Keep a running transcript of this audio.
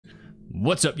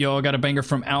What's up, y'all? Got a banger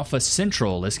from Alpha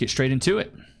Central. Let's get straight into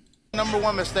it. Number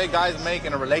one mistake guys make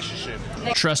in a relationship.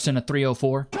 Trust in a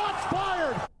 304.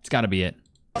 It's got to be it.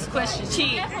 Last question,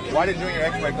 cheat. Why did you and your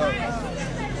ex break up?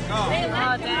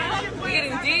 Oh, damn. We're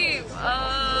getting deep.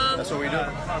 That's what we do.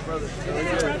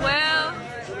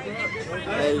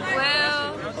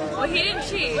 Well, he didn't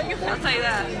cheat. I'll tell you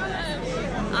that.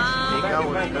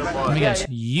 Let me guess.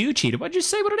 You cheated. Why'd you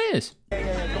say what it is?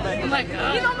 Oh my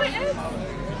God. You know my ex?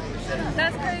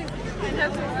 That's crazy.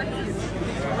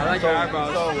 I like your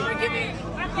eyebrows.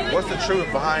 So, what's the truth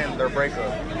behind their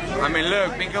breakup? I mean,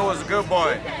 look, Pinko was a good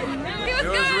boy. He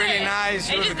was really nice.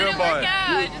 He was a good boy.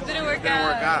 It just didn't work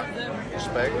out.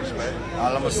 Respect.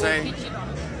 All I'm gonna say,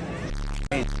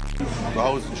 The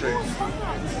hoes and tricks.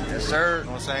 yes, sir. You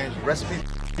know what I'm saying? Recipe.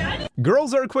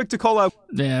 Girls are quick to call out.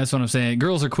 Yeah, that's what I'm saying.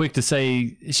 Girls are quick to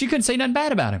say she couldn't say nothing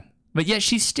bad about him, but yet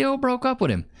she still broke up with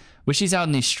him. But she's out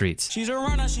in these streets. She's a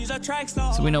runner, she's a track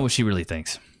star. So we know what she really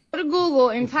thinks. Go to Google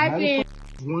and type in.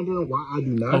 Wondering why I do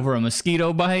not. Over a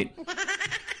mosquito bite?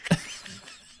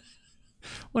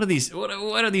 What are these? What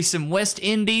are these? Some West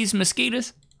Indies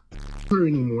mosquitoes?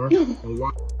 Anymore.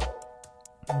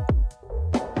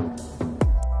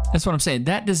 That's what I'm saying.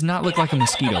 That does not look like a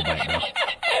mosquito bite, bro.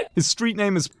 His street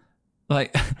name is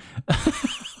Like,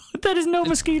 that is no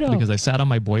mosquito. Because I sat on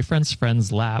my boyfriend's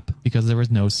friend's lap because there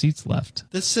was no seats left.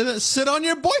 Sit on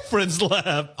your boyfriend's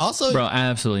lap. Also, Bro,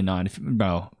 absolutely not.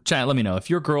 Bro, chat, let me know. If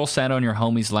your girl sat on your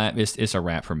homie's lap, it's a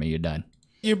wrap for me. You're done.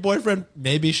 your boyfriend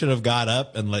maybe should have got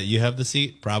up and let you have the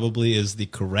seat. Probably is the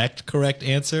correct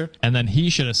answer. And then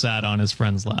he should have sat on his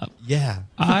friend's lap. Yeah.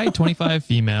 I, 25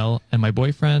 female, and my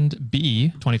boyfriend,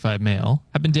 B, 25 male,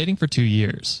 have been dating for 2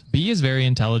 years. B is very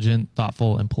intelligent,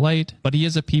 thoughtful, and polite, but he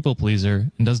is a people pleaser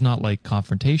and does not like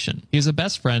confrontation. He has a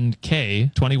best friend,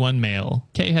 K, 21 male.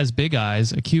 K has big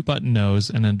eyes, a cute button nose,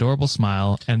 an adorable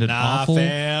smile, and an awful...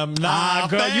 Nah,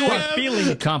 girl, you are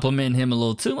feeling complimenting him a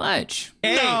little too much.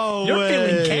 Hey, No you're way.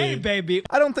 feeling K, baby.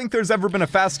 I don't think there's ever been a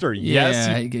faster yes.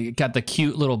 Yeah, he got the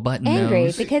cute little button Angry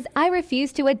nose. because I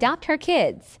refuse to adopt her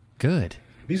kids. Good.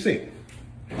 Be sick.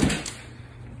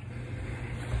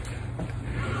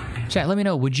 Chat, let me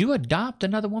know. Would you adopt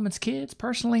another woman's kids?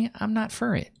 Personally, I'm not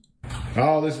for it.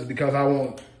 All this is because I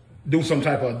won't do some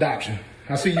type of adoption.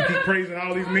 I see you keep praising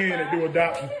all these men that do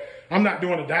adoption. I'm not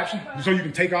doing adoption, so you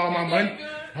can take all my money.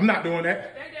 I'm not doing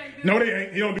that. No, they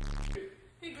ain't. He don't do.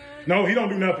 No, he don't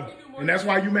do nothing, and that's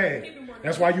why you mad.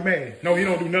 That's why you mad. No, he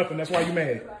don't do nothing. That's why you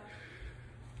mad.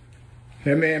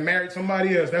 That man married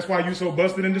somebody else. That's why you so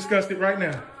busted and disgusted right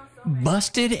now.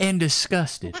 Busted and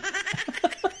disgusted.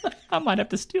 I might have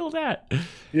to steal that.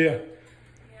 Yeah.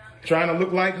 Trying to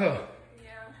look like her.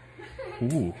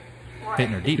 Ooh.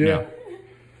 Hitting her deep Yeah.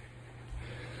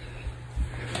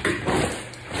 now.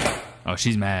 Oh,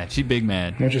 she's mad. She's big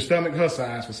mad. Want your stomach her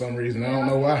size for some reason. I don't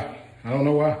know why. I don't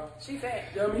know why. She fat.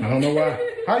 I don't know why.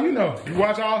 How you know? You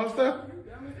watch all her stuff?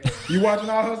 You watching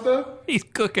all her stuff? He's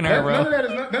cooking her, bro. None of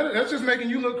that is that's just making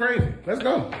you look crazy. Let's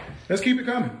go. Let's keep it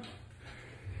coming.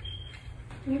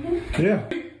 Yeah.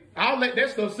 I'll let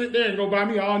that stuff sit there and go buy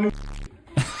me all new.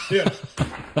 Yeah.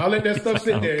 I'll let that stuff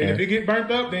sit there. And if it get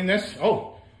burnt up, then that's,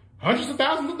 hundreds of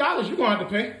thousands of dollars you're going to have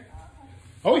to pay.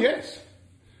 Oh, yes.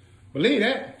 Believe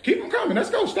that. Keep them coming. Let's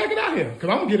go. Stack it out here. Because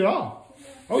I'm going to get it all.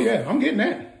 Oh, yeah. I'm getting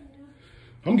that.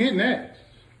 I'm getting that.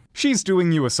 She's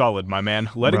doing you a solid, my man.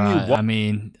 Letting you I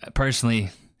mean, personally,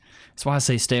 that's why I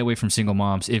say stay away from single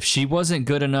moms. If she wasn't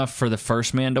good enough for the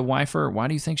first man to wife her, why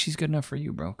do you think she's good enough for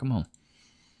you, bro? Come on.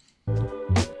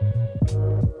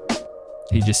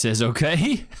 He just says,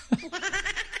 okay.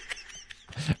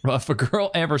 Bro, if a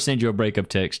girl ever sends you a breakup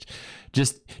text,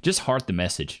 just heart the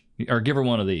message or give her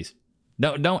one of these.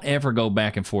 Don't ever go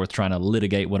back and forth trying to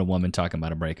litigate with a woman talking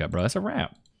about a breakup, bro. That's a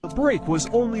wrap. The break was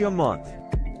only a month.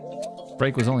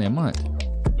 Break was only a month.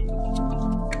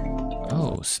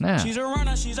 Oh, snap. She's a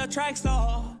runner, she's a track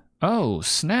star. Oh,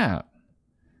 snap.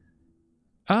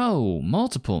 Oh,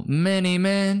 multiple. Many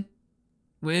men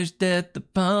wish death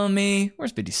upon me.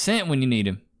 Where's 50 Cent when you need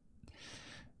him?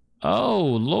 Oh,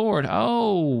 Lord.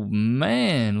 Oh,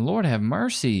 man. Lord have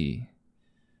mercy.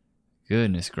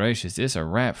 Goodness gracious. It's a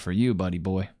wrap for you, buddy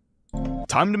boy.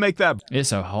 Time to make that.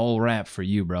 It's a whole wrap for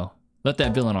you, bro. Let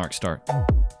that villain arc start.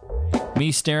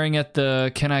 Me staring at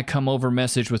the can I come over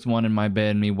message with one in my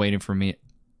bed and me waiting for me.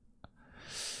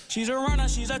 She's a runner,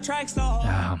 she's a track star.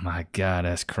 Oh my God,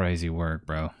 that's crazy work,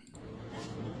 bro.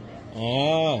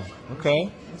 Oh, okay.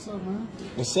 What's up, man?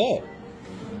 What's up?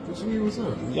 What you mean, what's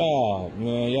up? Y'all,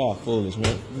 man, y'all foolish,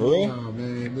 man. For real? Nah,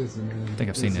 man, listen, man. I think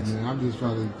I've seen this. Man, I'm just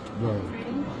trying to, bro.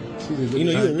 She just You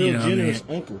know, you're a real You know, generous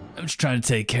uncle. I'm just trying to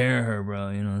take care of her, bro.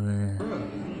 You know what I'm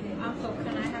saying? Also,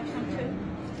 can I have some too?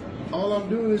 All I'm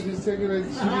doing is just taking it.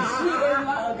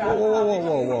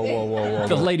 Whoa.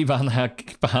 The lady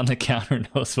behind the counter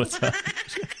knows what's up.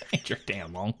 Ain't your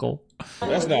damn uncle.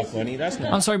 That's not funny. That's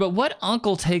not. I'm sorry, but what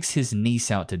uncle takes his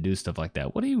niece out to do stuff like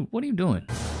that? What are you doing?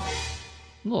 A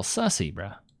little sussy,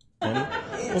 bro.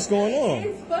 What's going on?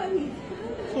 It's funny.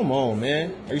 Come on,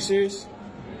 man. Are you serious?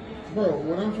 Bro,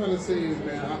 what I'm trying to say is,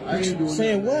 man, I ain't doing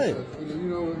saying that, what? man. You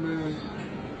know what, man?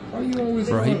 Why you always?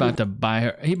 Bro, he about to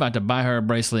buy her a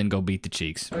bracelet and go beat the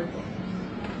cheeks. Man,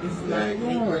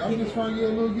 come on. I'm just trying to get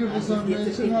a little gift or something,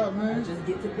 man. Chill out, man. Just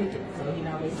get the picture, so he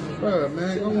not wasting me. Bro,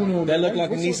 man, come on. That look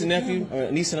like a niece and nephew, or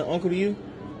a niece and an uncle to you?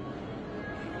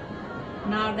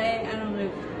 No, Dad,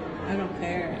 I don't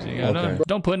care. So okay.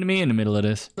 Don't put me in the middle of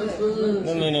this. No. Just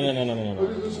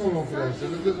hold on for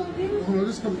that.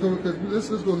 Let's go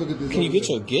look at this. Can you get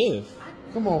your gift?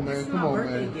 Come on, man. Come on,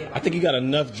 man. I think you got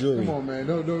enough jewelry. Come on, man.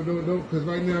 No. Because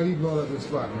right now he blowing up this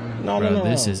spot, man. No.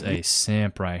 This is a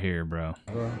simp right here, bro.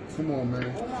 Come on,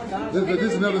 man. This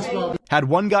is another spot. Had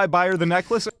one guy buy her the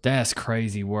necklace. That's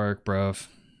crazy work, bro.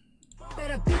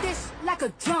 Better beat this like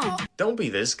a drum. Don't be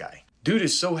this guy. Dude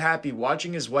is so happy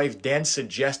watching his wife dance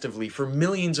suggestively for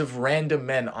millions of random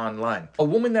men online. A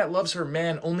woman that loves her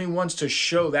man only wants to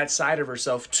show that side of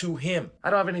herself to him. I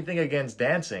don't have anything against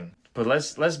dancing, but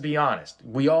let's be honest.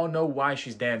 We all know why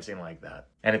she's dancing like that.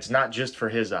 And it's not just for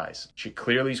his eyes. She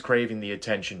clearly is craving the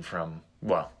attention from,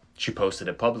 well, she posted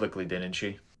it publicly, didn't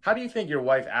she? How do you think your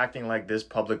wife acting like this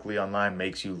publicly online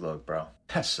makes you look, bro?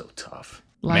 That's so tough.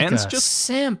 Like Man's a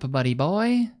simp, buddy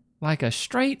boy. Like a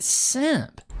straight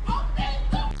simp. Get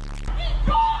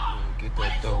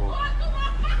that dough.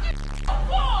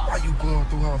 Why you going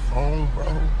through her phone, bro?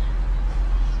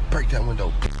 Break that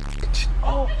window.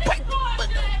 Oh, break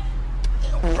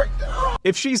that.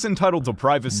 If she's entitled to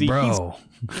privacy, bro,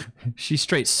 she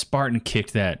straight Spartan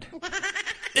kicked that.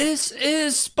 This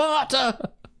is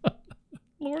Sparta.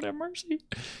 Lord have mercy.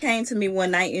 Came to me one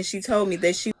night and she told me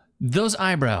that those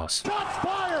eyebrows.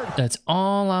 That's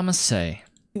all I'ma say.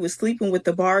 She was sleeping with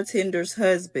the bartender's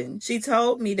husband. She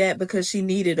told me that because she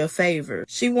needed a favor.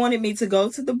 She wanted me to go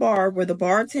to the bar where the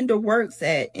bartender works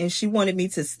at, and she wanted me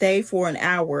to stay for an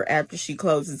hour after she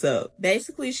closes up.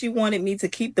 Basically, she wanted me to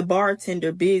keep the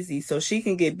bartender busy so she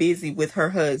can get busy with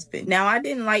her husband. Now, I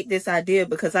didn't like this idea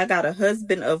because I got a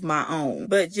husband of my own,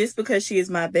 but just because she is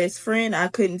my best friend, I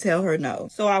couldn't tell her no.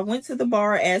 So I went to the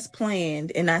bar as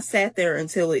planned, and I sat there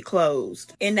until it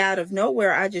closed. And out of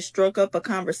nowhere, I just struck up a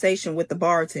conversation with the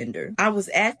bartender. I was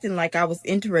acting like I was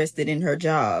interested in her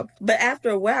job. But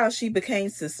after a while, she became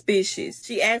suspicious.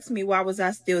 She asked me why was I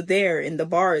still there and the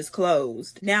bar is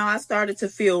closed. Now I started to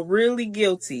feel really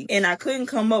guilty and I couldn't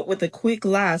come up with a quick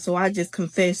lie, so I just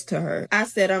confessed to her. I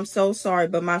said, I'm so sorry,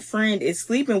 but my friend is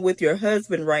sleeping with your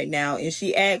husband right now and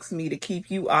she asked me to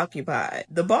keep you occupied.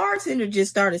 The bartender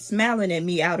just started smiling at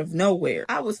me out of nowhere.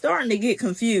 I was starting to get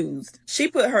confused. She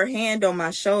put her hand on my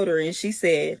shoulder and she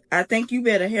said, I think you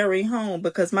better hurry home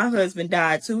because my husband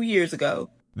died 2 years ago.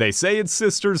 They say it's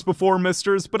sisters before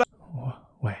misters, but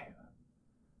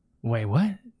Wait,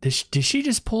 what? Did she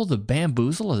just pull the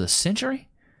bamboozle of the century?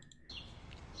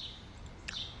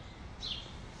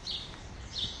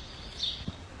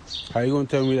 How you gonna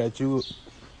tell me that you're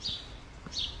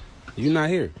not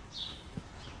here?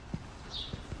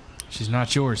 She's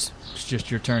not yours. It's just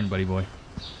your turn, buddy boy.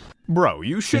 Bro,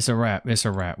 you should. It's a wrap. It's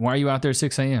a wrap. Why are you out there at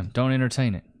 6 a.m.? Don't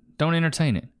entertain it. Don't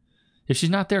entertain it. If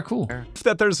she's not there, cool.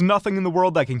 That there's nothing in the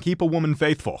world that can keep a woman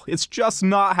faithful. It's just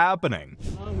not happening.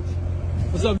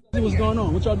 What's up? What's going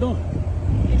on? What y'all doing?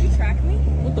 Did you track me?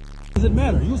 What the does it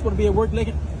matter? You was supposed to be at work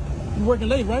late. You working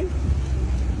late, right?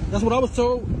 That's what I was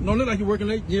told. Don't look like you're working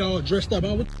late. You all dressed up.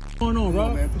 What's going on,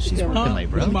 bro? She's working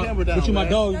late, bro. What you my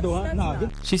dog do, huh? Nah.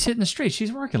 She's hitting the street.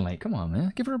 She's working late. Come on,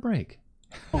 man. Give her a break.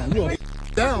 You a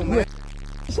down, man.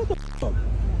 Shut the up.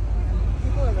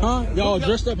 Huh? Y'all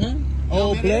dressed up, huh?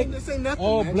 All black.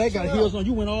 All black. Got heels on.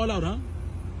 You went all out, huh?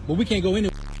 But we can't go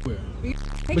anywhere.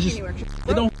 But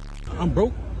it don't. I'm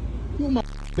broke. You my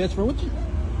best friend. What you?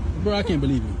 Bro, I can't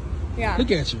believe you. Yeah.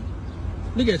 Look at you.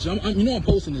 Look at you. You know I'm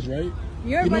posting this, right?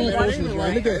 You're you know my I'm posting this,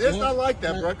 right? Look at you. It's not like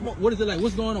that, bro. Come on. What is it like?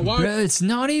 What's going on? Why? Bro, it's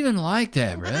not even like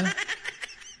that, bro. I'm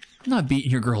not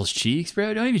beating your girl's cheeks,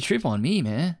 bro. Don't even trip on me,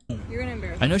 man. You're gonna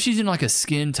embarrass me. I know she's in like a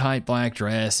skin-tight black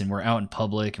dress and we're out in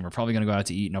public and we're probably gonna go out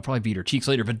to eat and I'll probably beat her cheeks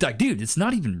later, but like, dude, it's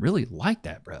not even really like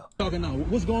that, bro. Talking now.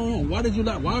 What's going on? Why did you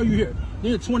not? Why are you here?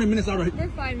 You're 20 minutes out of here.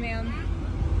 You're fine, ma'am.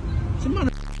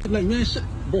 Somebody like, man, shit.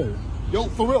 Bro. Yo,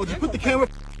 for real, just put the camera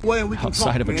away and we can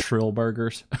outside talk, of a man. Trill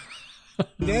Burgers.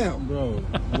 Damn, bro.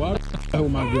 Why the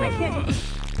my girl?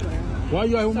 Why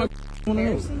you out with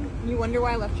my You wonder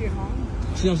why I left you at home?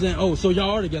 See what I'm saying? Oh, so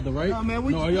y'all are together, right? No,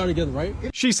 man, are y'all together, right?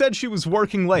 She said she was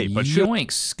working late, but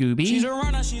Yoinks, Scooby. She's a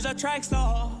runner, she's a track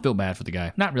star. Feel bad for the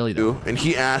guy. Not really, though. And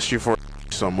he asked you for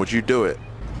some. Would you do it?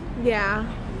 Yeah.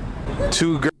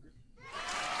 2 girls.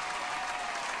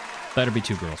 Better be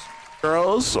 2 girls.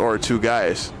 Girls or 2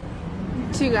 guys?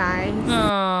 2 guys.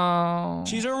 No.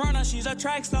 She's a runner, she's a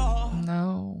track star.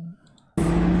 No.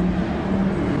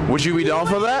 Would you be down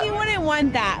for that? He wouldn't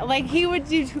want that. Like, he would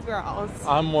do 2 girls.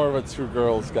 I'm more of a 2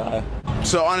 girls guy.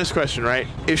 So, honest question, right?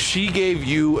 If she gave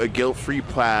you a guilt-free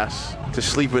pass to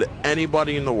sleep with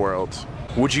anybody in the world,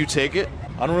 would you take it?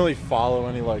 I don't really follow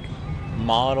any like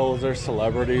models or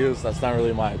celebrities. That's not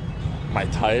really my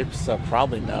type, so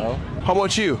probably no. How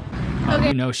about you? Okay.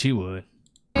 You know she would.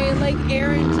 Like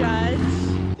Aaron Judge.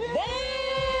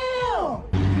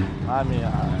 I mean,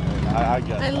 I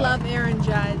get I that. love Aaron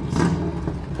Judge.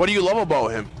 What do you love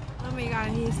about him? Oh my god,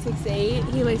 he's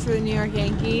 6'8". He plays for the New York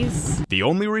Yankees. The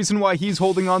only reason why he's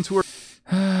holding on to her...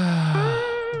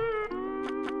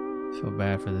 Feel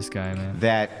bad for this guy, man.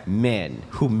 That men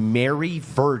who marry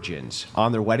virgins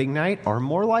on their wedding night are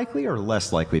more likely or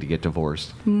less likely to get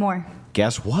divorced? More.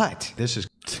 Guess what? This is...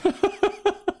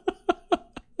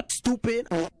 Stupid.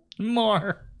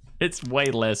 More. It's way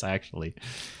less, actually.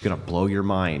 Gonna blow your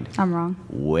mind. I'm wrong.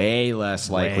 Way less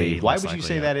likely. Why would you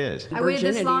say yeah. that is? I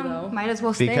waited this long. Might as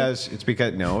well stay. It's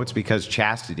because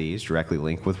chastity is directly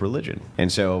linked with religion.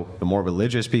 And so the more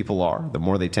religious people are, the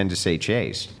more they tend to stay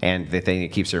chaste. And the thing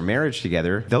that keeps their marriage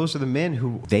together, those are the men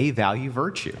who they value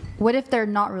virtue. What if they're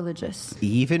not religious?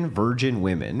 Even virgin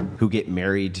women who get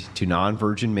married to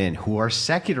non-virgin men who are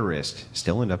secularist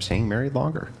still end up staying married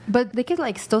longer. But they could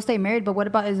like still stay married, but what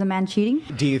about is a man cheating?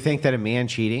 Do you think that a man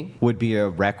cheating would be a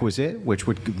requisite which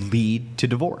would lead to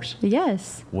divorce?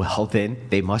 Yes. Well, then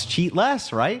they must cheat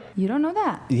less, right? You don't know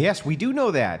that. Yes, we do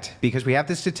know that because we have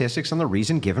the statistics on the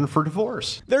reason given for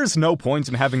divorce. There's no point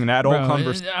in having an adult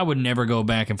conversation. I would never go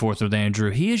back and forth with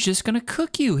Andrew. He is just going to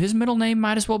cook you. His middle name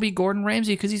might as well be Gordon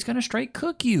Ramsay because he's going to straight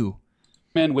cook you.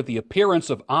 Men with the appearance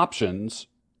of options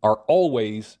are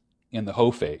always in the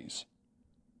hoe phase.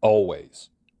 Always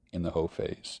in the hoe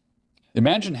phase.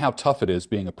 Imagine how tough it is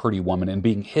being a pretty woman and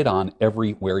being hit on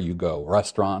everywhere you go.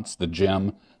 Restaurants, the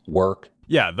gym, work.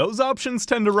 Yeah, those options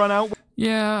tend to run out.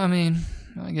 Yeah, I mean,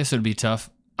 I guess it would be tough.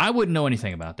 I wouldn't know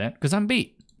anything about that because I'm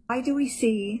beat. Why do we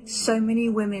see so many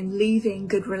women leaving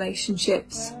good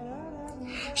relationships?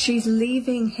 She's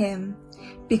leaving him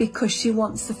because she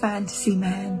wants the fantasy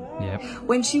man. Yep.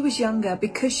 When she was younger,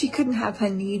 because she couldn't have her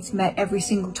needs met every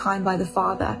single time by the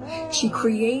father, she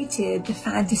created the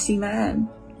fantasy man.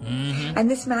 Mm-hmm. And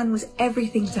this man was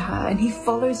everything to her, and he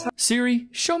follows her. Siri,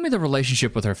 show me the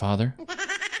relationship with her father.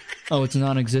 Oh, it's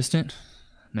non-existent?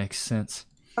 Makes sense.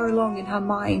 Along in her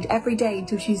mind every day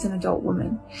until she's an adult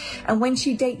woman. And when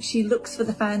she dates, she looks for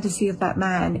the fantasy of that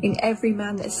man in every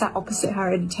man that sat opposite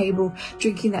her at a table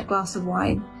drinking that glass of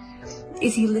wine.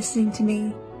 Is he listening to me?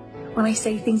 When I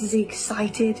say things, is he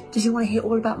excited? Does he want to hear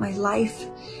all about my life?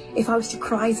 If I was to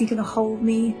cry, is he going to hold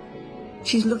me?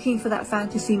 She's looking for that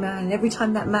fantasy man, and every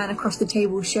time that man across the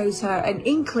table shows her an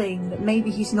inkling that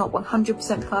maybe he's not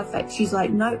 100% perfect, she's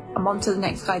like, nope, I'm on to the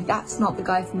next guy. That's not the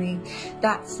guy for me.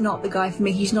 That's not the guy for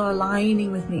me. He's not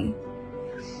aligning with me.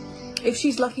 If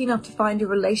she's lucky enough to find a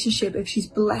relationship, if she's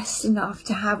blessed enough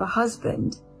to have a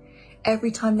husband,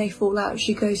 every time they fall out,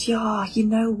 she goes, yeah, you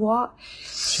know what?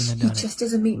 He just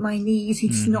doesn't meet my needs.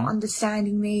 He's not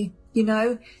understanding me. You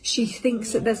know, she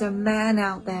thinks that there's a man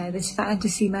out there, this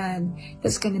fantasy man,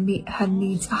 that's going to meet her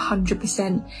needs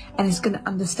 100% and is going to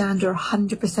understand her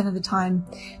 100% of the time.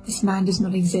 This man does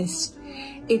not exist.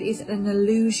 It is an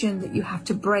illusion that you have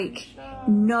to break.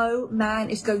 No man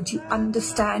is going to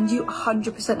understand you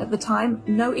 100% of the time.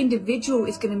 No individual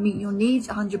is going to meet your needs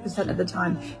 100% of the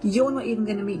time. You're not even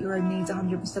going to meet your own needs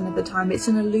 100% of the time. It's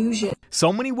an illusion.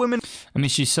 So many women... I mean,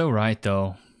 she's so right,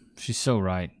 though. She's so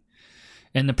right.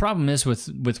 And the problem is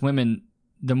with women,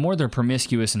 the more they're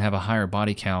promiscuous and have a higher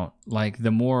body count, like the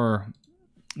more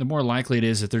likely it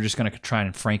is that they're just going to try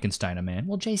and Frankenstein a man.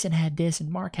 Well, Jason had this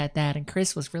and Mark had that and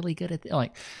Chris was really good at it.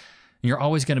 Like, you're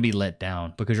always going to be let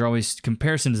down because you're always,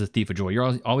 comparison is the thief of joy.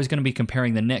 You're always going to be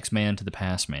comparing the next man to the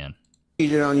past man.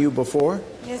 Cheated on you before?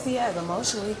 Yes, he has,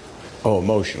 emotionally. Oh,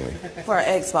 emotionally. For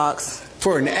an Xbox.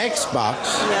 For an Xbox?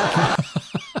 Yeah.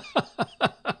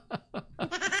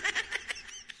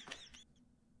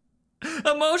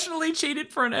 Emotionally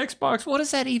cheated for an Xbox. What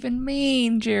does that even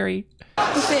mean, Jerry?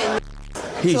 He's sitting.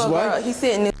 He's what? Girl. He's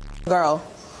sitting girl.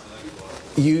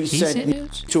 You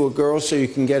sent to a girl so you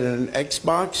can get an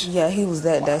Xbox? Yeah, he was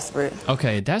that desperate.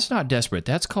 Okay, that's not desperate.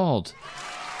 That's called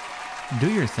do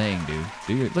your thing,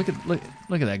 dude. Look at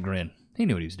that grin. He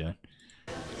knew what he was doing.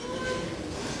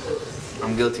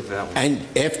 I'm guilty for that one. And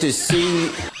after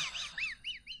seeing...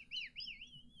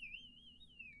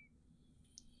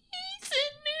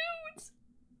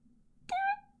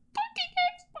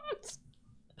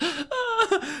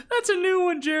 That's a new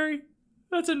one, Jerry.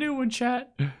 That's a new one,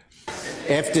 chat.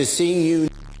 After seeing you,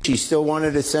 she still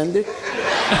wanted to send it?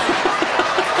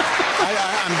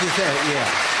 I'm just saying, yeah.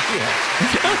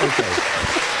 Okay.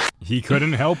 He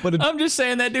couldn't help but... I'm just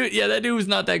saying that dude, yeah, that dude was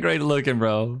not that great looking,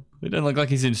 bro. It doesn't look like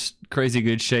he's in crazy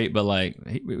good shape, but like,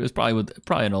 he was probably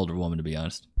an older woman, to be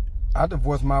honest. I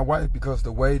divorced my wife because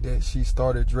the way that she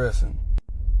started dressing.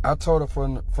 I told her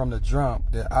from the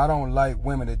jump that I don't like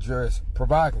women that dress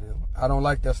provocative. I don't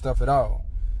like that stuff at all.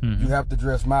 You have to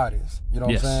dress modest. You know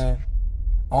what I'm saying?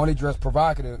 Only dress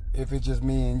provocative if it's just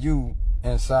me and you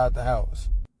inside the house.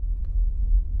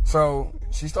 So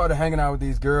she started hanging out with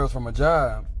these girls from a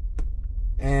job.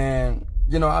 And,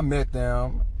 you know, I met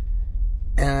them.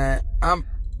 And I'm...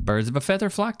 Birds of a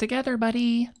feather flock together,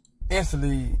 buddy.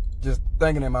 Instantly just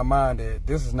thinking in my mind that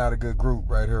this is not a good group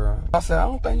right here. I said, I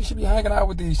don't think you should be hanging out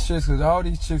with these chicks because all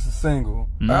these chicks are single.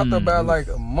 After about like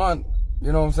a month,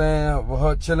 you know what I'm saying, with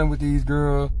her chilling with these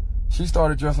girls, she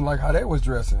started dressing like how they was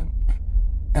dressing.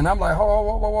 And I'm like,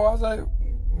 whoa. I was like,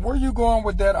 where you going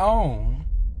with that on?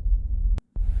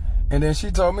 And then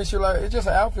she told me, she like, it's just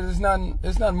an outfit. It's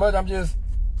not much. I'm just,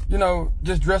 you know,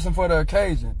 just dressing for the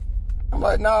occasion. I'm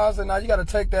like, no. I said, no, you got to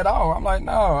take that off. I'm like,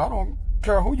 no, I don't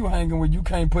care who you hanging with. You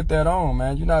can't put that on,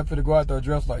 man. You're not fit to go out there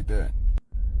dressed like that.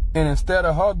 And instead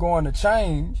of her going to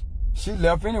change, she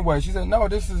left anyway. She said, no,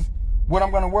 this is what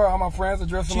I'm going to wear. All my friends are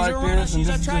dressing like this, and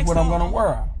this is just what I'm going to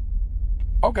wear.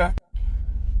 Okay.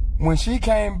 When she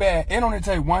came back, it only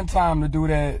take one time to do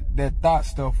that thought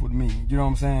stuff with me. You know what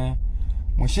I'm saying?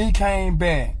 When she came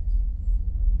back,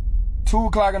 2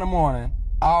 o'clock in the morning,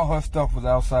 all her stuff was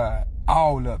outside.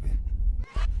 All of it.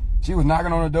 She was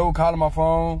knocking on the door, calling my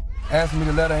phone, asking me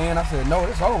to let her in. I said, no,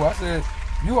 it's over. I said,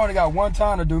 you only got one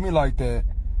time to do me like that.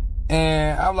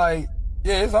 And I'm like,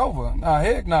 yeah, it's over. Nah,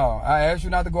 heck no. I asked you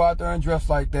not to go out there and dress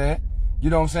like that. You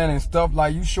know what I'm saying? And stuff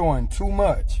like you showing too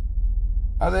much.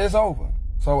 I said, it's over.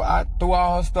 So I threw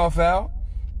all her stuff out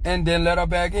and then let her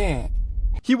back in.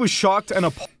 He was shocked and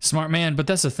appalled. Smart man, but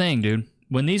that's the thing, dude.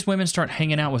 When these women start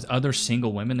hanging out with other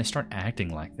single women, they start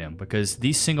acting like them because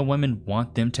these single women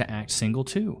want them to act single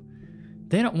too.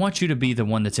 They don't want you to be the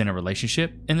one that's in a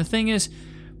relationship. And the thing is,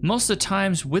 most of the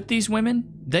times with these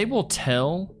women, they will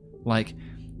tell, like,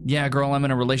 yeah, girl, I'm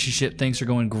in a relationship, things are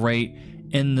going great.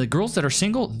 And the girls that are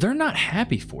single, they're not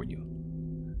happy for you.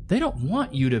 They don't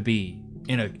want you to be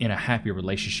in a happy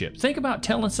relationship. Think about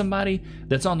telling somebody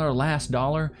that's on their last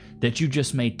dollar that you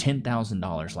just made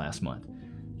 $10,000 last month.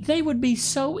 They would be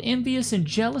so envious and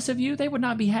jealous of you, they would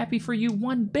not be happy for you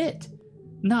one bit.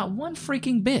 Not one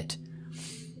freaking bit.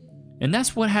 And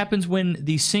that's what happens when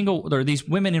these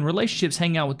women in relationships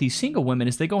hang out with these single women,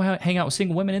 is they go hang out with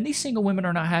single women, and these single women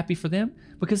are not happy for them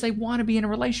because they want to be in a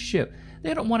relationship.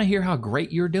 They don't want to hear how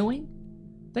great you're doing.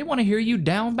 They want to hear you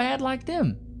down bad like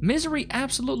them. Misery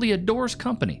absolutely adores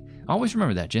company. Always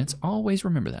remember that, gents. Always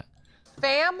remember that.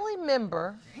 Family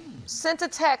member sent a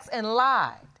text and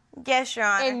lied. Yes, Your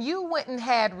Honor. And you went and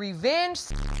had revenge.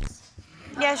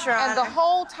 Yes, Your Honor. And the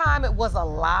whole time it was a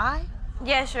lie?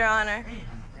 Yes, Your Honor.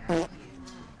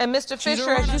 And Mr. Fisher,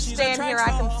 as you stand here,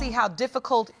 I can see how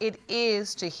difficult it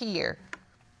is to hear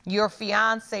your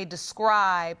fiance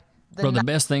describe the... Bro, the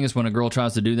best thing is when a girl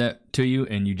tries to do that to you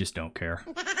and you just don't care.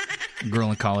 A girl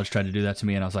in college tried to do that to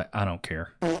me and I was like, I don't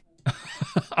care. I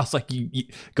was like, you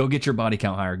go get your body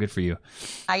count higher. Good for you.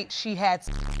 Night she had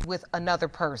with another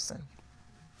person.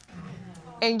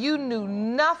 And you knew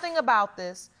nothing about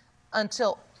this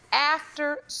until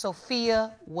after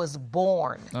Sophia was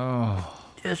born. Oh.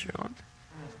 Yes, Your Honor.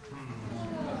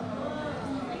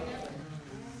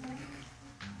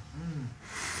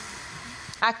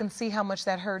 I can see how much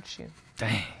that hurts you.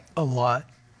 Dang. A lot.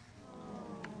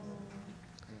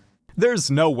 There's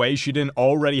no way she didn't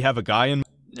already have a guy in.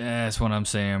 That's what I'm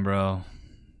saying, bro.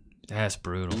 That's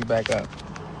brutal. You back up.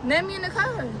 Let me in the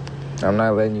car. I'm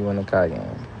not letting you in the car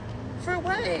again. For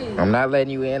what? I'm not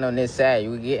letting you in on this side.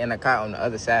 You get in the car on the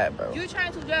other side, bro. You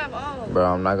trying to drive off. Bro,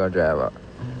 I'm not gonna drive up.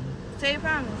 Say you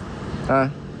promise. Huh?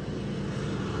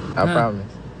 I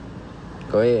promise.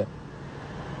 Go ahead.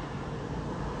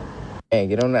 Hey,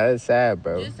 get on the other side,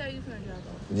 bro. Just say you finna drive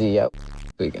off. G, yo.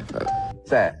 Tweaking, fuck.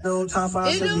 Side. No time for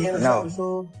us to be in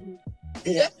No.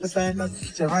 Yeah, that's fine.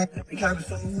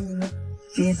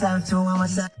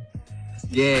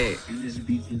 Yeah.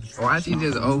 Why she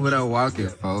just over there walking,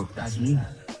 folks?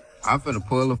 I'm finna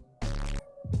pull her.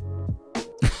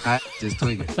 I just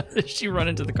tweaking. Did she run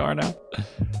into the car now?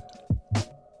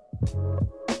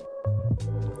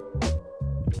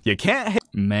 You can't hate.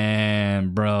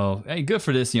 Man, bro. Hey, good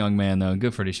for this young man, though.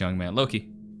 Good for this young man. Loki,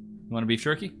 you want a beef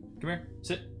jerky? Come here.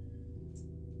 Sit.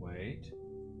 Wait.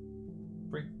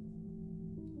 Free.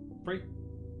 Free.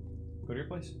 Go to your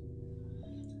place.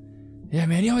 Yeah,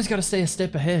 man, you always got to stay a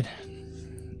step ahead.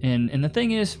 And the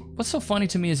thing is, what's so funny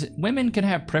to me is women can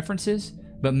have preferences,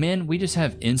 but men, we just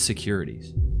have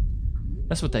insecurities.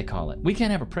 That's what they call it. We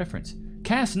can't have a preference.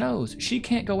 Cass knows she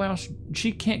can't go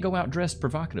out dressed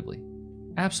provocatively.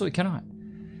 Absolutely cannot.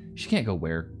 She can't go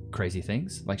wear crazy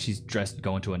things like she's dressed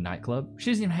going to a nightclub. She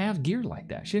doesn't even have gear like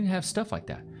that. She doesn't have stuff like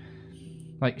that.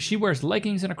 Like, she wears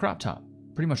leggings and a crop top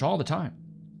pretty much all the time.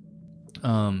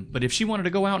 But if she wanted to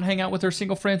go out and hang out with her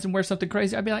single friends and wear something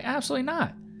crazy, I'd be like, absolutely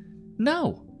not.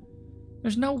 No.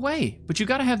 There's no way. But you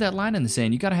got to have that line in the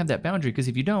sand. You got to have that boundary, because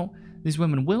if you don't, these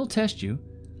women will test you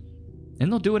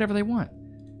and they'll do whatever they want.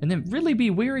 And then really be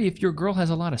wary if your girl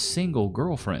has a lot of single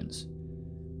girlfriends.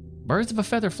 Birds of a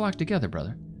feather flock together,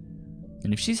 brother.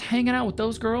 And if she's hanging out with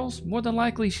those girls, more than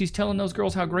likely she's telling those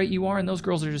girls how great you are, and those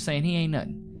girls are just saying he ain't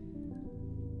nothing.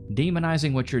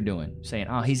 Demonizing what you're doing. Saying,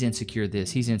 oh, he's insecure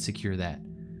this, he's insecure that.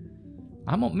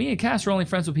 Me and Cass are only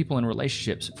friends with people in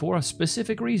relationships for a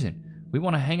specific reason. We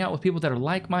want to hang out with people that are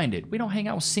like-minded. We don't hang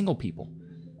out with single people.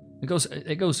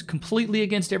 It goes completely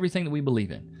against everything that we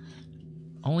believe in.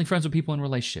 Only friends with people in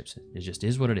relationships. It just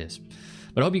is what it is.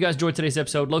 But I hope you guys enjoyed today's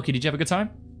episode. Loki, did you have a good time?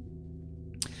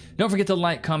 Don't forget to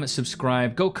like, comment,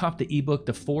 subscribe. Go cop the ebook,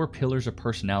 The 4 Pillars of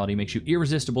Personality. Makes you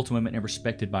irresistible to women and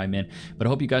respected by men. But I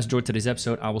hope you guys enjoyed today's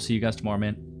episode. I will see you guys tomorrow,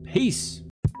 man. Peace.